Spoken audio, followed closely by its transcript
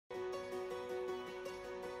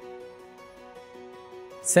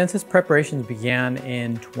Census preparations began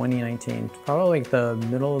in 2019, probably like the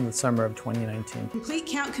middle of the summer of 2019. Complete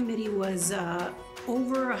Count Committee was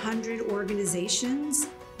over 100 organizations,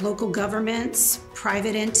 local governments,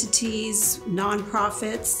 private entities,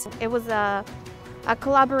 nonprofits. It was a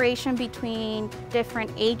collaboration between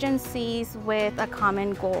different agencies with a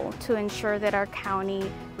common goal to ensure that our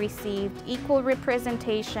county received equal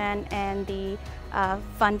representation and the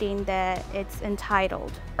funding that it's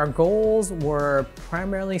entitled. Our goals were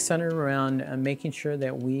primarily centered around making sure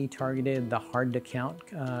that we targeted the hard-to-count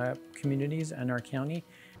communities in our county.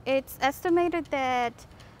 It's estimated that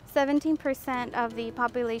 17% of the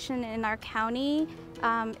population in our county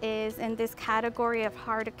is in this category of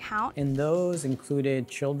hard to count. And those included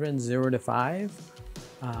children 0 to 5,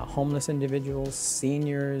 homeless individuals,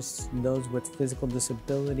 seniors, those with physical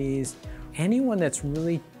disabilities, anyone that's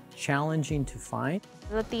really challenging to find.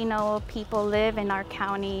 Latino people live in our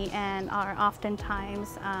county and are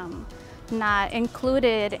oftentimes not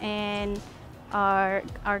included in our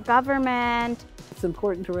government. It's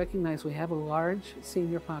important to recognize we have a large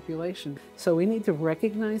senior population, so we need to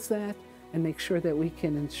recognize that and make sure that we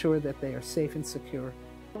can ensure that they are safe and secure.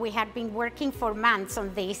 We had been working for months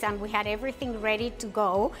on this and we had everything ready to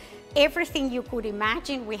go. Everything you could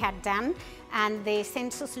imagine we had done, and the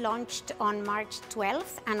census launched on March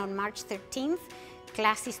 12th, and on March 13th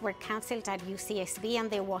classes were canceled at UCSB and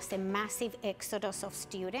there was a massive exodus of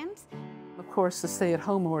students. Of course, the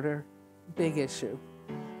stay-at-home order, big issue.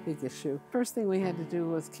 First thing we had to do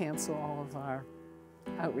was cancel all of our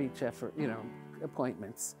outreach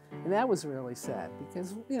appointments. And that was really sad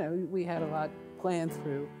because, we had a lot planned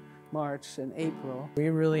through March and April. We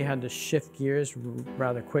really had to shift gears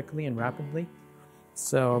rather quickly and rapidly.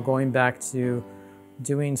 So going back to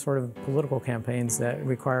doing sort of political campaigns that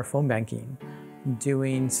require phone banking,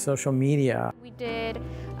 doing social media. We did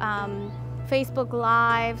Facebook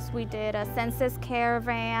Lives, we did a census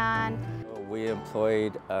caravan. We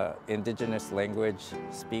employed indigenous language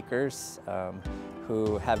speakers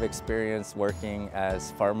who have experience working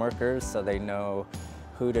as farm workers, so they know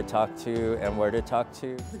who to talk to and where to talk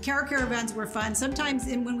to. The caravans were fun. Sometimes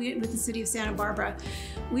when we with the city of Santa Barbara,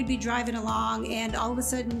 we'd be driving along and all of a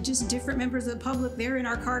sudden just different members of the public, they're in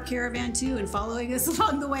our car caravan too and following us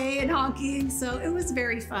along the way and honking, so it was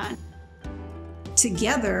very fun.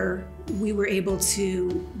 Together, we were able to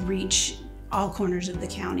reach all corners of the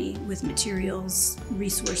county with materials,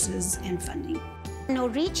 resources, and funding.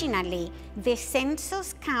 Originally, the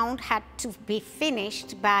census count had to be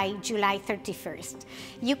finished by July 31st.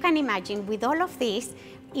 You can imagine with all of this,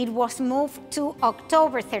 it was moved to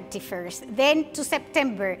October 31st, then to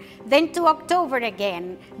September, then to October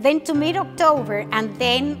again, then to mid-October, and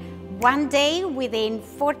then one day within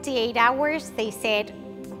 48 hours, they said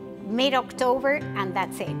mid-October, and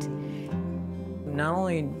that's it. Not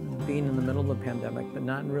only being in the middle of the pandemic, but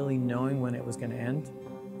not really knowing when it was going to end,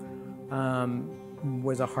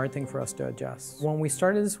 was a hard thing for us to adjust. When we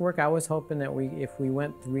started this work, I was hoping that if we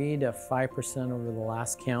went 3 to 5% over the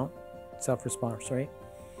last count, self-response rate,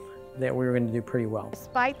 that we were going to do pretty well.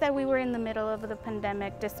 Despite that we were in the middle of the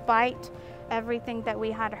pandemic, despite everything that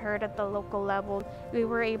we had heard at the local level, we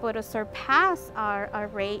were able to surpass our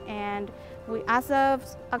rate, and as of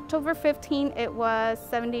October 15, it was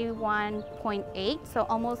 71.8, so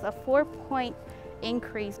almost a 4-point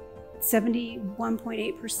increase.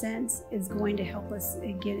 71.8% is going to help us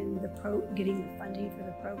getting the funding for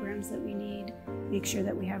the programs that we need, make sure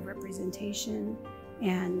that we have representation,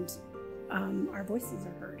 and our voices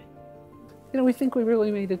are heard. We think we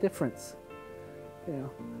really made a difference,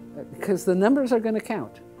 because the numbers are going to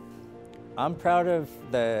count. I'm proud of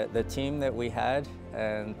the team that we had,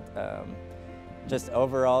 and just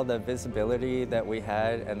overall the visibility that we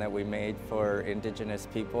had and that we made for indigenous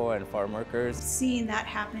people and farm workers. Seeing that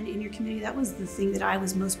happen in your community, that was the thing that I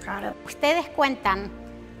was most proud of. Ustedes cuentan,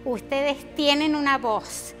 ustedes tienen una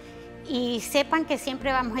voz y sepan que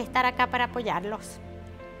siempre vamos a estar acá para apoyarlos.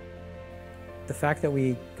 The fact that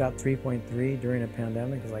we got 3.3 during a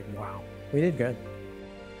pandemic is like, wow, we did good.